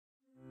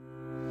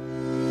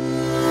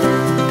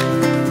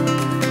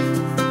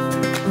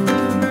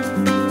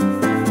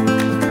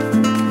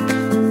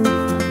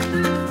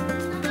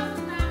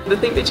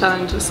Think Big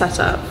Challenge was set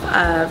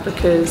up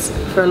because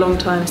for a long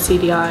time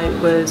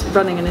CDI was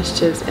running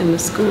initiatives in the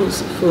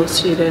schools for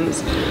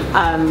students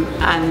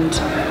and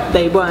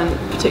they weren't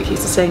particularly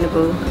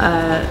sustainable,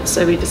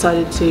 so we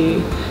decided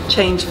to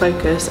change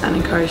focus and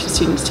encourage the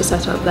students to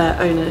set up their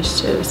own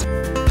initiatives.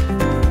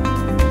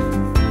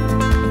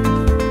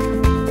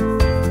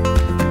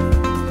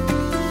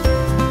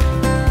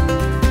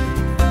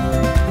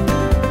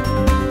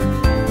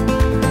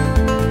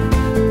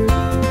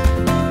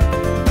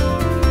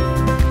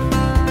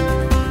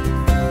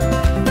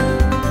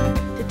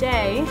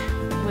 Today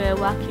we're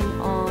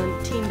working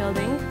on team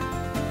building,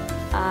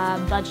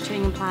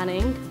 budgeting and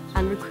planning,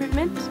 and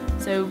recruitment.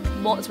 So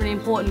what's really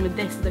important with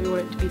this is that we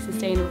want it to be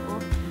sustainable.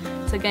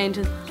 So getting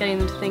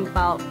them to think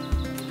about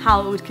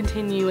how it would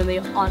continue when they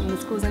aren't in the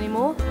schools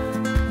anymore.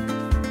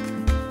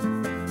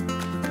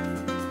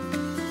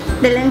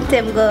 The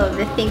long-term goal of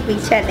the Think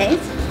Big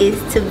Challenge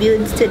is to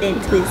build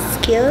students with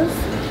skills,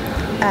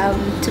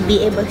 to be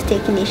able to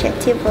take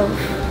initiative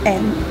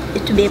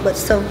and to be able to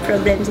solve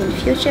problems in the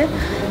future.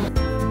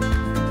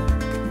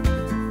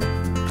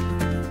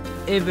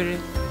 Every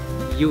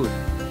youth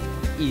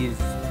is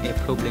a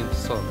problem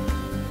solver.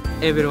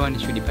 Everyone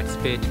should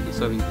participate in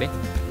solving the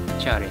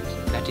challenge.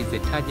 That is the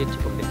target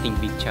of the Think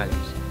Big Challenge.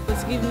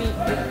 It gives me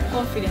the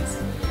confidence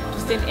to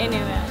stand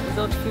anywhere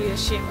without feeling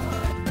ashamed.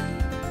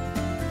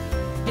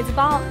 It's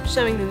about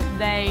showing them that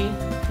they,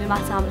 no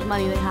matter how much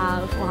money they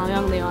have or how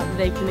young they are,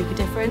 they can make a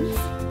difference.